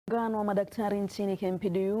Muungano wa madaktari nchini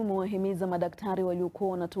KMPDU umewahimiza madaktari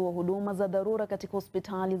waliokuwa wanatoa huduma za dharura katika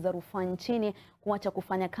hospitali za rufaa nchini kuacha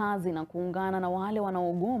kufanya kazi na kuungana na wale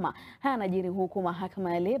wanaogoma. Haya yanajiri huku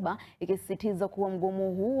mahakama ya leba ikisisitiza kuwa mgomo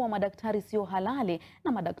huu wa madaktari sio halali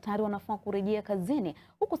na madaktari wanafaa kurejea kazini,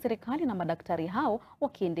 huku serikali na madaktari hao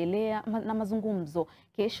wakiendelea na mazungumzo.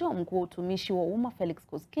 Kesho mkuu wa utumishi wa umma Felix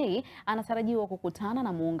Koskei anatarajiwa kukutana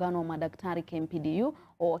na muungano wa madaktari KMPDU,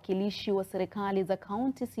 wawakilishi wa serikali za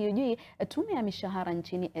kaunti COG, tume ya mishahara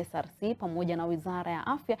nchini SRC pamoja na wizara ya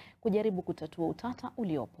afya kujaribu kutatua utata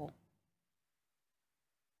uliopo.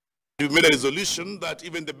 We've made a resolution that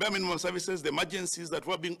even the bare minimum services, the emergencies that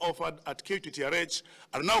were being offered at KUTTRH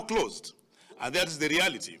are now closed. And that is the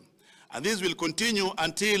reality. And this will continue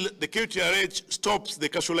until the KUTTRH stops the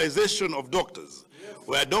casualization of doctors,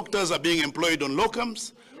 where doctors are being employed on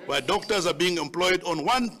locums, where doctors are being employed on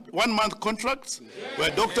one-month contracts, where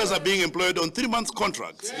doctors are being employed on 3-month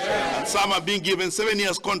contracts, and some are being given 7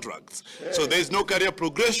 years contracts. So there is no career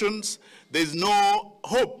progressions, there is no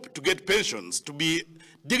hope to get pensions, to be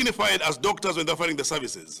dignified as doctors when they're offering the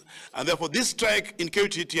services. And therefore this strike in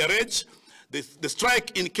KUTTRH, the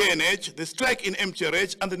strike in KNH, the strike in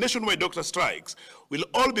MTRH, and the nationwide doctor strikes will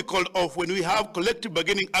all be called off when we have collective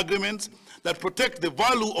bargaining agreements that protect the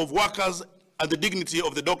value of workers and the dignity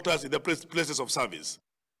of the doctors in their places of service.